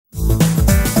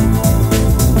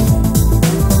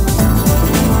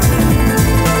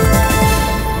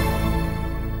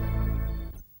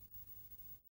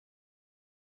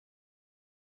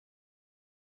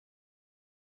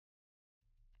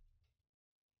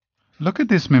Look at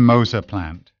this mimosa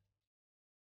plant.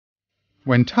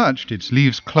 When touched, its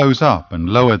leaves close up and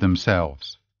lower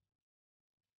themselves.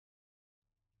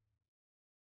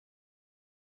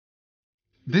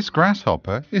 This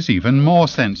grasshopper is even more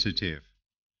sensitive.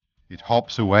 It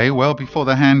hops away well before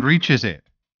the hand reaches it.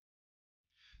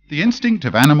 The instinct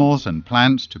of animals and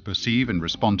plants to perceive and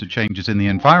respond to changes in the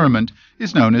environment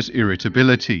is known as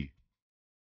irritability.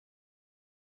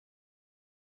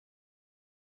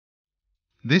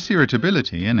 This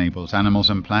irritability enables animals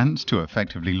and plants to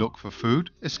effectively look for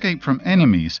food, escape from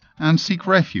enemies, and seek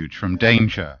refuge from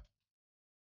danger.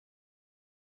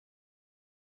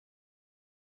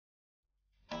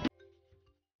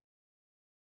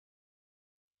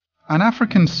 An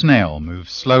African snail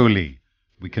moves slowly.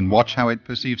 We can watch how it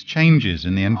perceives changes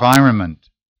in the environment.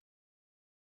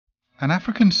 An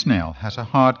African snail has a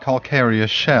hard calcareous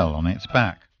shell on its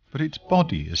back, but its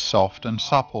body is soft and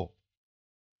supple.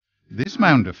 This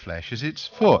mound of flesh is its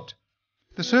foot.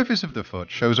 The surface of the foot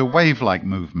shows a wave-like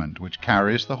movement which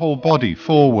carries the whole body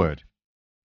forward.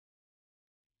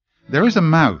 There is a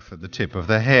mouth at the tip of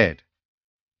the head.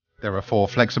 There are 4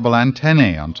 flexible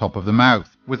antennae on top of the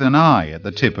mouth, with an eye at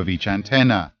the tip of each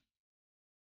antenna.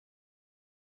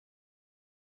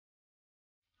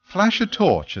 Flash a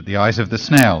torch at the eyes of the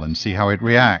snail and see how it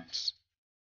reacts.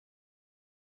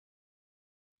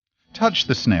 Touch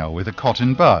the snail with a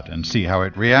cotton bud and see how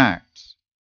it reacts.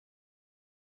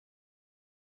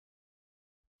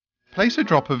 Place a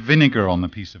drop of vinegar on the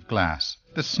piece of glass.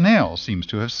 The snail seems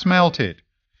to have smelt it.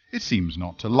 It seems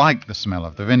not to like the smell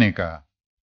of the vinegar.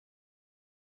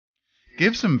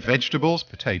 Give some vegetables,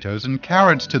 potatoes and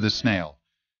carrots to the snail.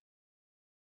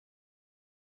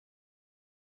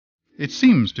 It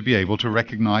seems to be able to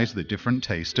recognize the different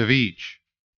taste of each.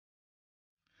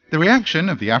 The reaction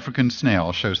of the African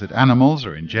snail shows that animals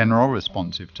are in general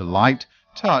responsive to light,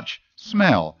 touch,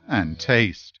 smell, and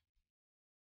taste.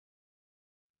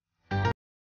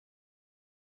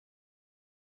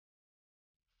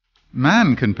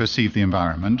 Man can perceive the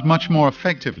environment much more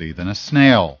effectively than a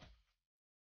snail.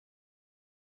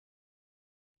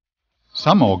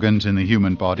 Some organs in the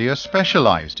human body are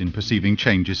specialized in perceiving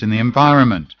changes in the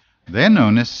environment. They're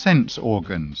known as sense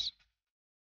organs.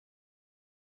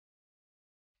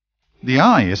 The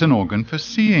eye is an organ for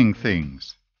seeing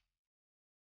things.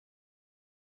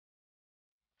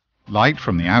 Light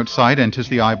from the outside enters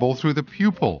the eyeball through the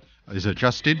pupil, is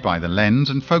adjusted by the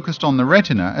lens and focused on the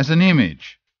retina as an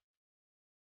image.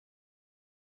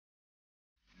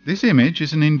 This image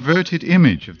is an inverted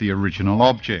image of the original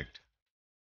object.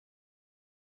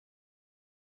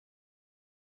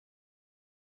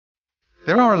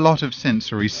 There are a lot of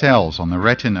sensory cells on the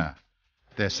retina.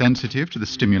 They're sensitive to the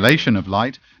stimulation of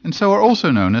light and so are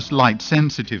also known as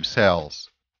light-sensitive cells.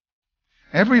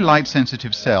 Every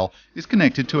light-sensitive cell is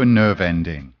connected to a nerve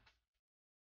ending.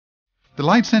 The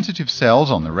light-sensitive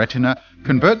cells on the retina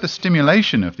convert the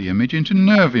stimulation of the image into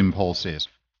nerve impulses,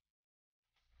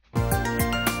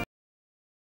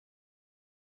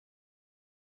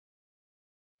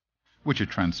 which are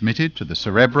transmitted to the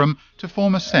cerebrum to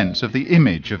form a sense of the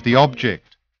image of the object.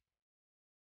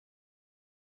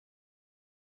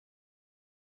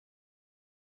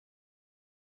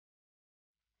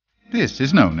 This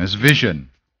is known as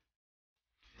vision.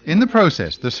 In the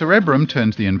process, the cerebrum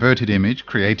turns the inverted image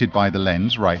created by the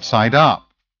lens right side up.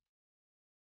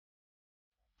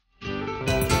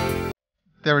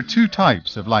 There are 2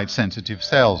 types of light-sensitive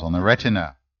cells on the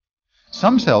retina.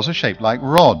 Some cells are shaped like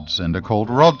rods and are called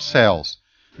rod cells.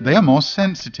 They are more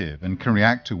sensitive and can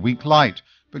react to weak light,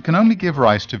 but can only give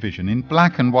rise to vision in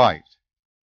black and white.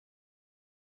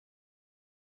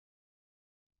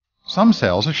 Some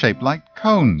cells are shaped like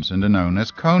cones and are known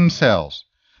as cone cells.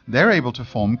 They're able to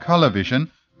form color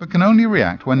vision, but can only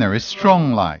react when there is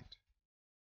strong light.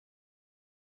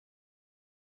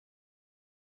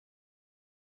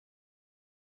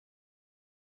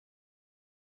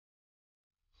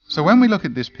 So when we look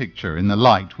at this picture in the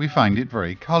light, we find it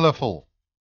very colorful.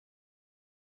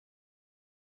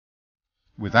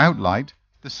 Without light,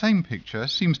 the same picture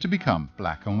seems to become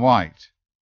black and white.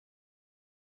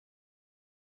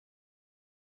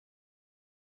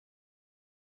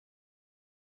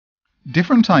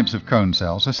 Different types of cone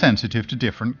cells are sensitive to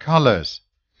different colors.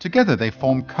 Together they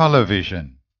form color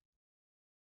vision.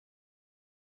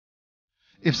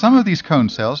 If some of these cone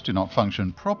cells do not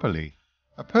function properly,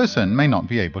 a person may not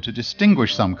be able to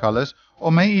distinguish some colors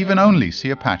or may even only see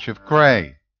a patch of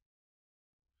gray.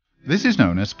 This is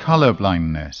known as color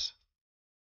blindness.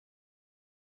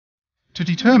 To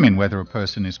determine whether a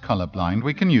person is colorblind,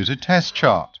 we can use a test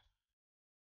chart.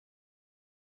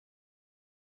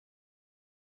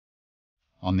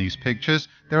 On these pictures,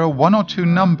 there are 1 or 2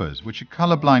 numbers which a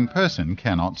colorblind person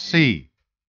cannot see.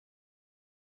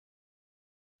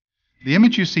 The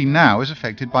image you see now is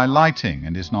affected by lighting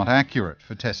and is not accurate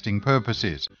for testing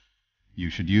purposes. You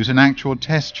should use an actual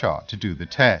test chart to do the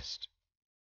test.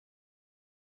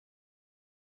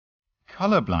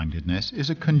 Colorblindness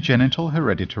is a congenital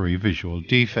hereditary visual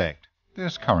defect.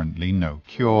 There's currently no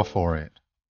cure for it.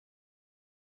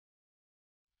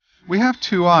 We have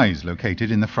 2 eyes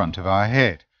located in the front of our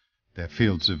head. Their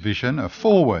fields of vision are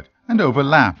forward and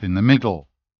overlap in the middle.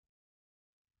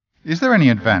 Is there any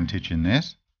advantage in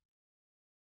this?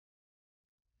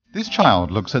 This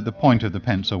child looks at the point of the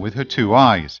pencil with her 2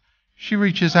 eyes. She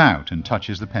reaches out and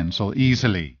touches the pencil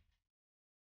easily.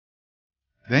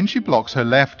 Then she blocks her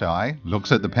left eye,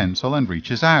 looks at the pencil and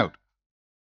reaches out.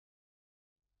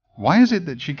 Why is it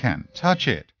that she can't touch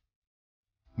it?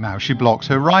 Now she blocks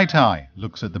her right eye,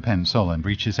 looks at the pencil and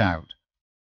reaches out.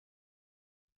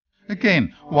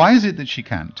 Again, why is it that she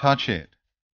can't touch it?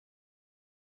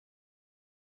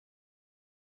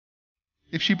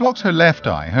 If she blocks her left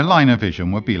eye, her line of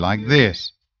vision would be like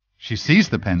this. She sees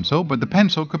the pencil, but the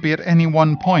pencil could be at any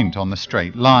one point on the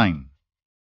straight line.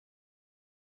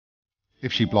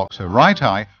 If she blocks her right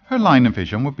eye, her line of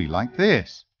vision would be like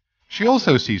this. She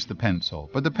also sees the pencil,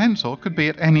 but the pencil could be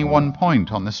at any one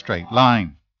point on the straight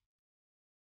line.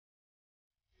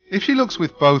 If she looks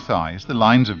with both eyes, the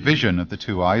lines of vision of the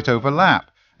 2 eyes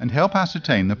overlap and help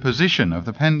ascertain the position of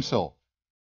the pencil.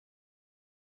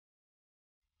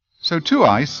 So 2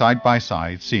 eyes side by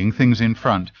side, seeing things in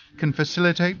front, can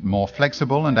facilitate more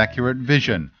flexible and accurate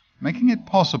vision, making it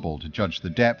possible to judge the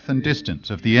depth and distance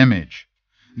of the image.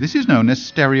 This is known as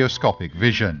stereoscopic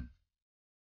vision.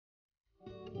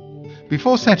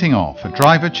 Before setting off, a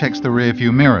driver checks the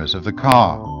rear-view mirrors of the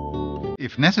car.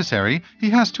 If necessary,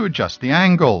 he has to adjust the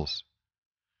angles.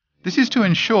 This is to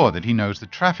ensure that he knows the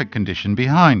traffic condition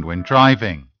behind when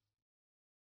driving.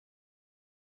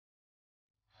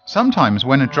 Sometimes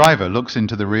when a driver looks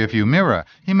into the rear-view mirror,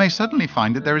 he may suddenly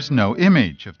find that there is no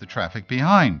image of the traffic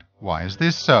behind. Why is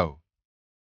this so?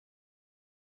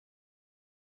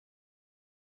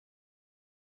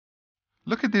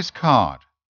 Look at this card.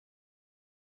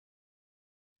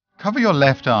 Cover your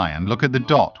left eye and look at the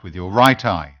dot with your right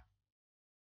eye.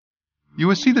 You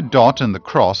will see the dot and the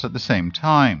cross at the same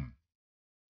time.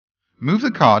 Move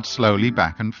the card slowly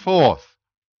back and forth.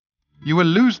 You will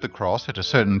lose the cross at a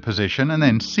certain position and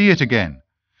then see it again.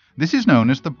 This is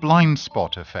known as the blind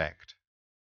spot effect.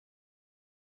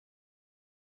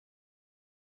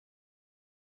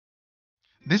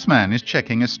 This man is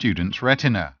checking a student's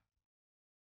retina.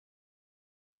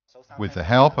 With the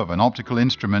help of an optical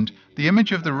instrument, the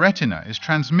image of the retina is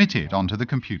transmitted onto the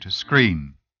computer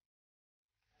screen.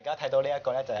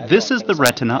 This is the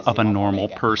retina of a normal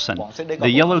person. The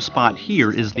yellow spot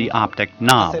here is the optic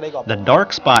knob. The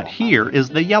dark spot here is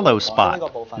the yellow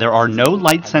spot. There are no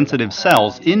light-sensitive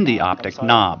cells in the optic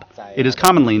knob. It is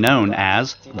commonly known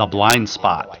as the blind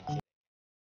spot.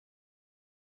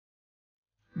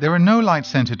 There are no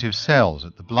light-sensitive cells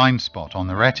at the blind spot on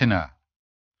the retina.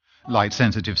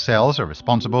 Light-sensitive cells are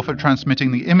responsible for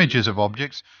transmitting the images of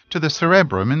objects to the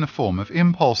cerebrum in the form of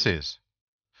impulses.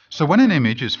 So when an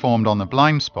image is formed on the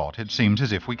blind spot, it seems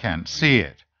as if we can't see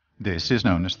it. This is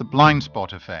known as the blind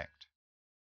spot effect.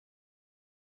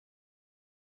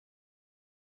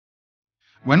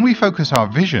 When we focus our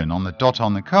vision on the dot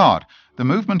on the card, the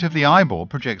movement of the eyeball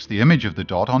projects the image of the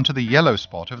dot onto the yellow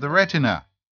spot of the retina.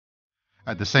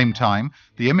 At the same time,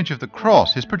 the image of the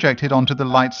cross is projected onto the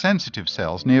light-sensitive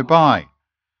cells nearby.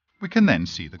 We can then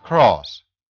see the cross.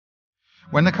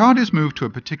 When the card is moved to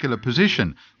a particular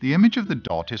position, the image of the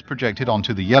dot is projected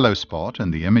onto the yellow spot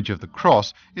and the image of the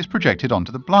cross is projected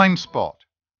onto the blind spot.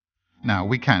 Now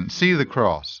we can't see the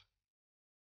cross.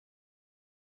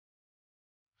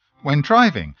 When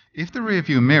driving, if the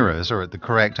rear-view mirrors are at the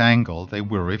correct angle, they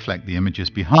will reflect the images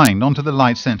behind onto the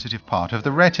light-sensitive part of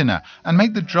the retina and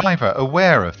make the driver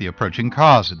aware of the approaching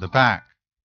cars at the back.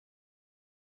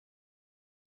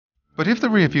 But if the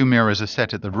rear-view mirrors are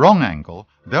set at the wrong angle,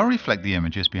 they'll reflect the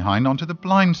images behind onto the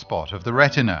blind spot of the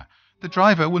retina. The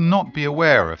driver will not be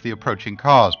aware of the approaching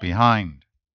cars behind.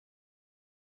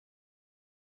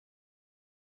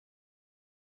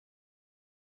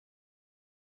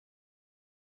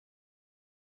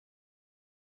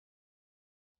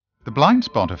 The blind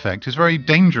spot effect is very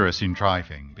dangerous in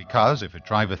driving because if a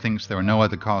driver thinks there are no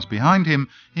other cars behind him,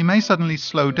 he may suddenly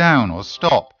slow down or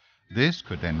stop. This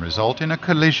could then result in a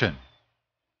collision.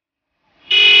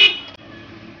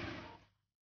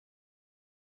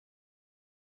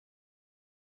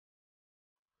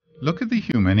 Look at the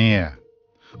human ear.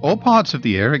 All parts of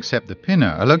the ear except the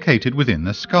pinna are located within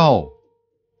the skull.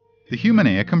 The human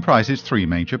ear comprises three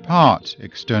major parts: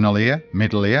 external ear,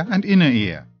 middle ear, and inner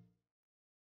ear.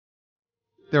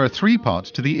 There are three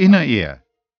parts to the inner ear: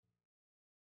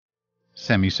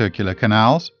 semicircular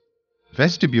canals,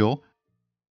 vestibule,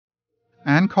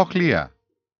 and cochlea.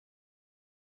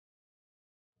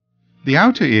 The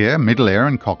outer ear, middle ear,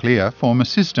 and cochlea form a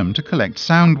system to collect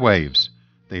sound waves.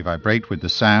 They vibrate with the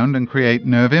sound and create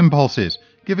nerve impulses,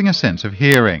 giving a sense of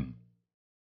hearing.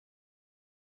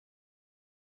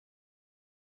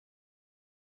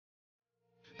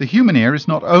 The human ear is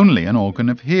not only an organ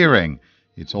of hearing,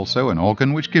 it's also an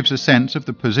organ which gives a sense of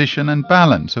the position and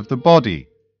balance of the body.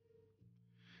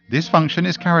 This function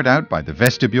is carried out by the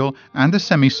vestibule and the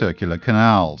semicircular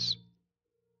canals.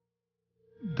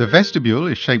 The vestibule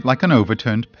is shaped like an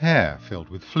overturned pear filled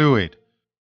with fluid.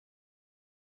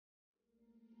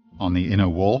 On the inner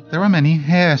wall there are many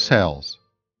hair cells.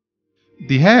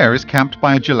 The hair is capped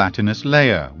by a gelatinous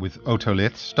layer with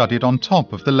otoliths studded on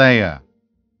top of the layer.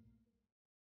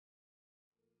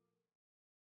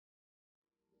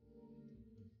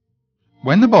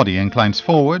 When the body inclines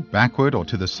forward, backward, or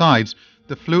to the sides,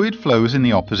 the fluid flows in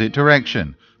the opposite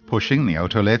direction, pushing the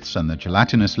otoliths and the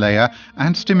gelatinous layer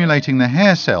and stimulating the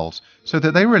hair cells so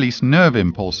that they release nerve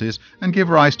impulses and give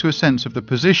rise to a sense of the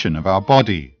position of our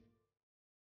body.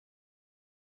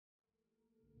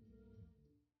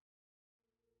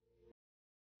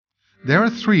 There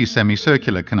are three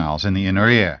semicircular canals in the inner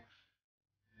ear.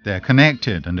 They are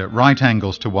connected and at right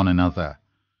angles to one another.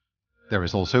 There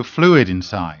is also fluid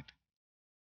inside.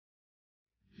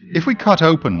 If we cut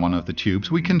open one of the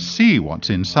tubes, we can see what's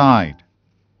inside.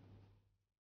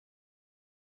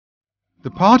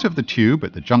 The part of the tube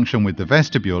at the junction with the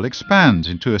vestibule expands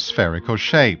into a spherical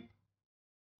shape.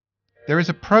 There is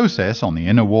a process on the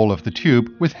inner wall of the tube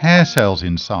with hair cells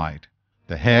inside.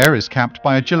 The hair is capped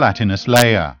by a gelatinous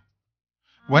layer.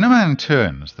 When a man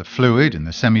turns, the fluid in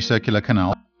the semicircular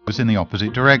canal goes in the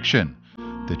opposite direction.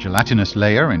 The gelatinous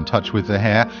layer in touch with the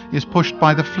hair is pushed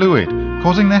by the fluid,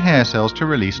 causing the hair cells to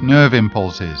release nerve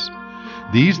impulses.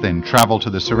 These then travel to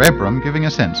the cerebrum, giving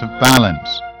a sense of balance.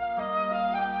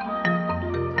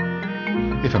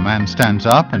 If a man stands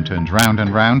up and turns round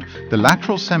and round, the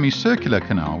lateral semicircular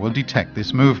canal will detect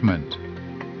this movement.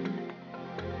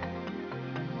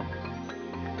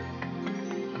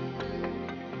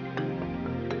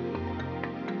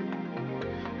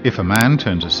 If a man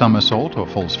turns a somersault or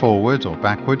falls forwards or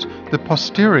backwards, the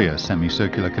posterior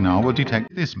semicircular canal will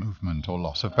detect this movement or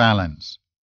loss of balance.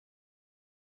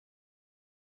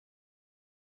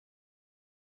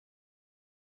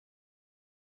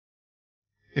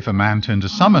 If a man turns a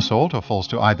somersault or falls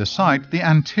to either side, the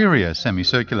anterior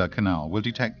semicircular canal will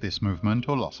detect this movement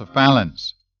or loss of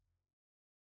balance.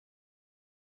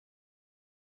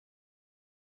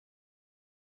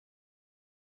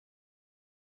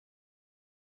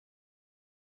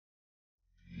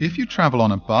 If you travel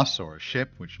on a bus or a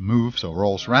ship which moves or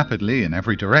rolls rapidly in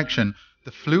every direction,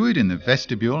 the fluid in the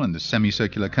vestibule and the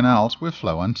semicircular canals will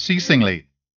flow unceasingly.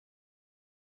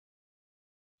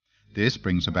 This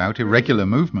brings about irregular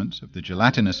movements of the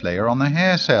gelatinous layer on the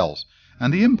hair cells,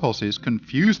 and the impulses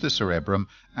confuse the cerebrum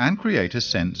and create a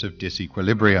sense of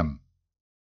disequilibrium.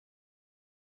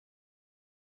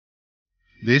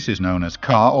 This is known as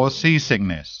car or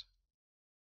seasickness.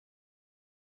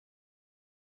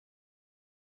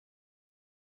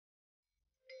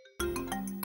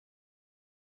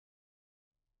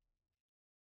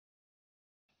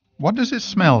 What does it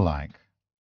smell like?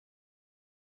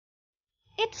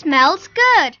 It smells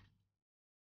good.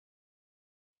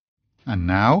 And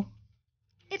now?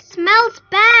 It smells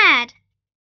bad.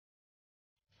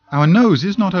 Our nose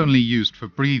is not only used for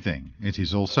breathing, it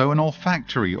is also an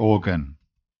olfactory organ.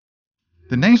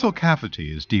 The nasal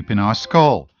cavity is deep in our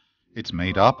skull. It's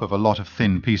made up of a lot of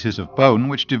thin pieces of bone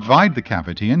which divide the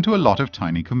cavity into a lot of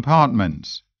tiny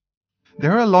compartments.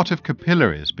 There are a lot of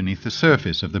capillaries beneath the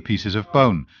surface of the pieces of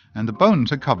bone, and the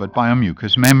bones are covered by a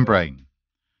mucous membrane.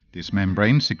 This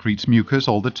membrane secretes mucus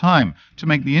all the time to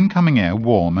make the incoming air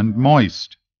warm and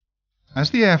moist. As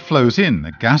the air flows in,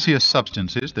 the gaseous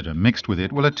substances that are mixed with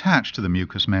it will attach to the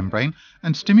mucous membrane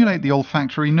and stimulate the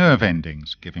olfactory nerve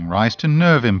endings, giving rise to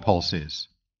nerve impulses.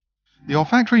 The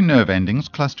olfactory nerve endings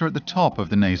cluster at the top of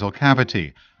the nasal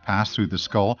cavity, pass through the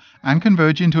skull, and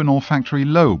converge into an olfactory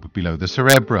lobe below the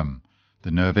cerebrum.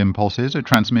 The nerve impulses are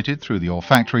transmitted through the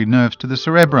olfactory nerves to the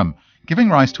cerebrum, giving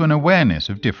rise to an awareness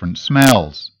of different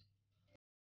smells.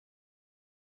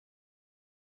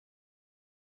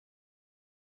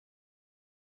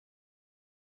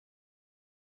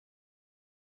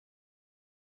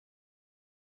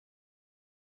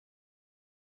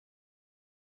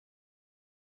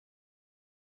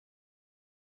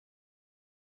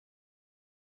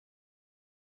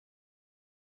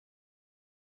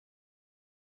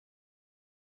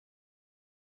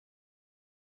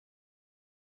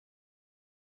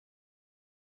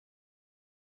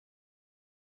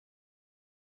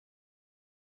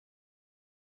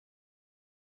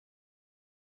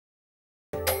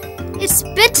 It's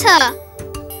bitter.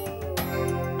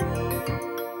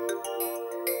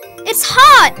 It's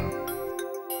hot.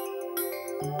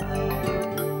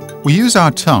 We use our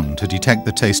tongue to detect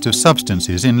the taste of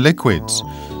substances in liquids.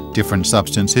 Different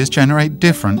substances generate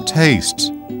different tastes.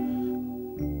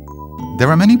 There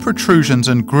are many protrusions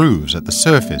and grooves at the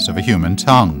surface of a human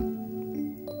tongue.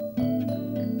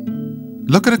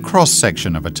 Look at a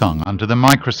cross-section of a tongue under the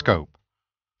microscope.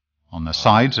 On the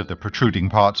sides of the protruding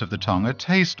parts of the tongue are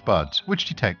taste buds, which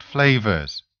detect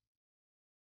flavors.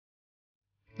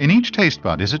 In each taste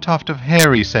bud is a tuft of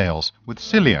hairy cells with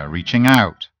cilia reaching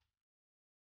out.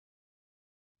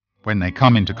 When they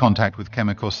come into contact with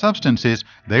chemical substances,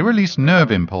 they release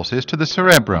nerve impulses to the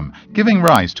cerebrum, giving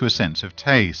rise to a sense of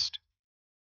taste.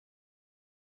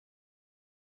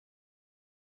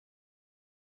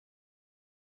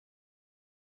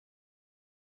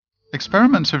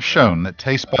 Experiments have shown that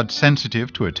taste buds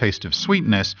sensitive to a taste of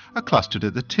sweetness are clustered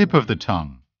at the tip of the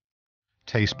tongue.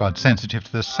 Taste buds sensitive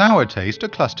to the sour taste are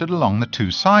clustered along the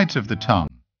two sides of the tongue.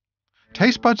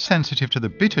 Taste buds sensitive to the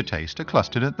bitter taste are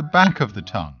clustered at the back of the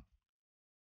tongue.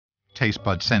 Taste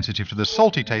buds sensitive to the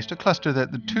salty taste are clustered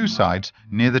at the two sides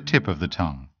near the tip of the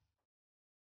tongue.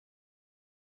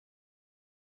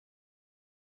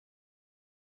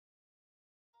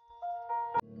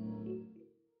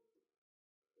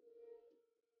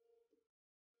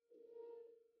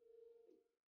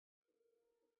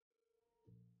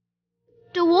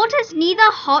 The water's neither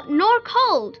hot nor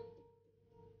cold.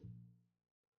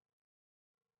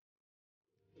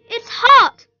 It's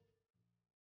hot.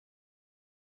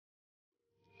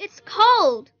 It's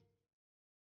cold.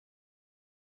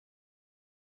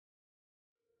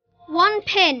 1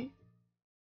 pin.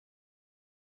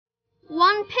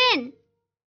 1 pin.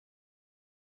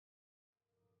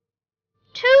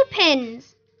 2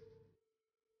 pins.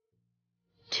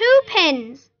 2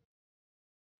 pins.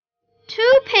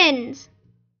 2 pins.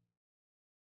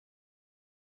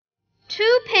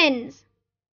 2 pins.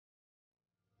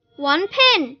 1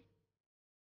 pin.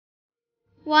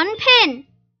 1 pin.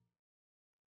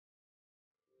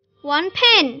 1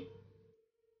 pin.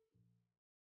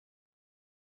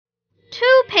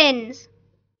 2 pins.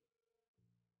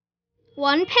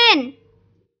 1 pin.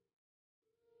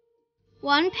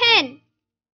 1 pin.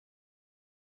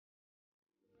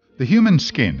 The human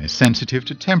skin is sensitive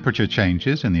to temperature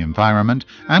changes in the environment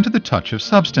and to the touch of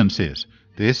substances.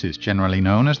 This is generally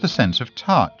known as the sense of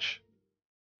touch.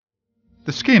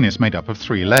 The skin is made up of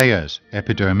 3 layers: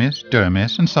 epidermis,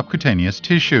 dermis, and subcutaneous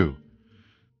tissue.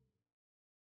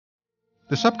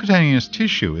 The subcutaneous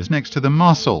tissue is next to the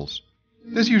muscles.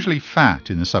 There's usually fat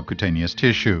in the subcutaneous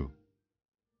tissue.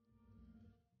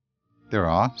 There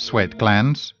are sweat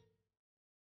glands,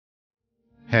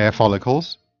 hair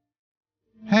follicles,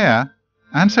 hair,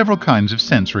 and several kinds of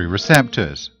sensory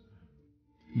receptors.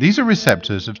 These are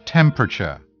receptors of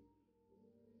temperature.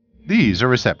 These are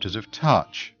receptors of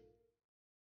touch.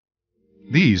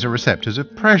 These are receptors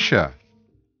of pressure.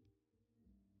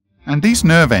 And these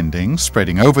nerve endings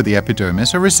spreading over the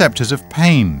epidermis are receptors of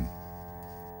pain.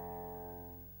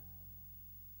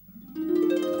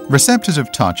 Receptors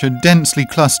of touch are densely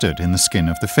clustered in the skin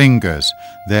of the fingers.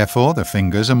 Therefore, the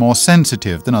fingers are more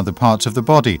sensitive than other parts of the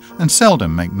body and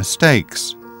seldom make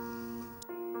mistakes.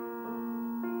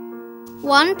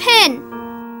 1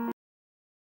 pin.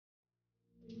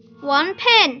 1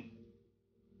 pin.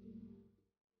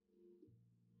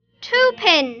 2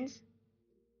 pins.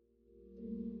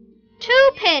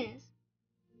 2 pins.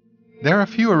 There are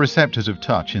fewer receptors of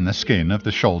touch in the skin of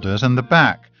the shoulders and the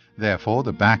back. Therefore,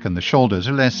 the back and the shoulders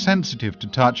are less sensitive to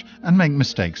touch and make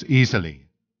mistakes easily.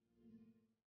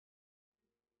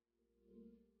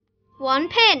 1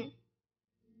 pin.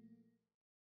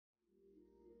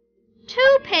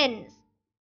 2 pins.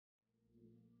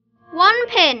 1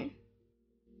 pin.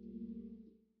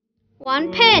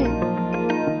 1 pin.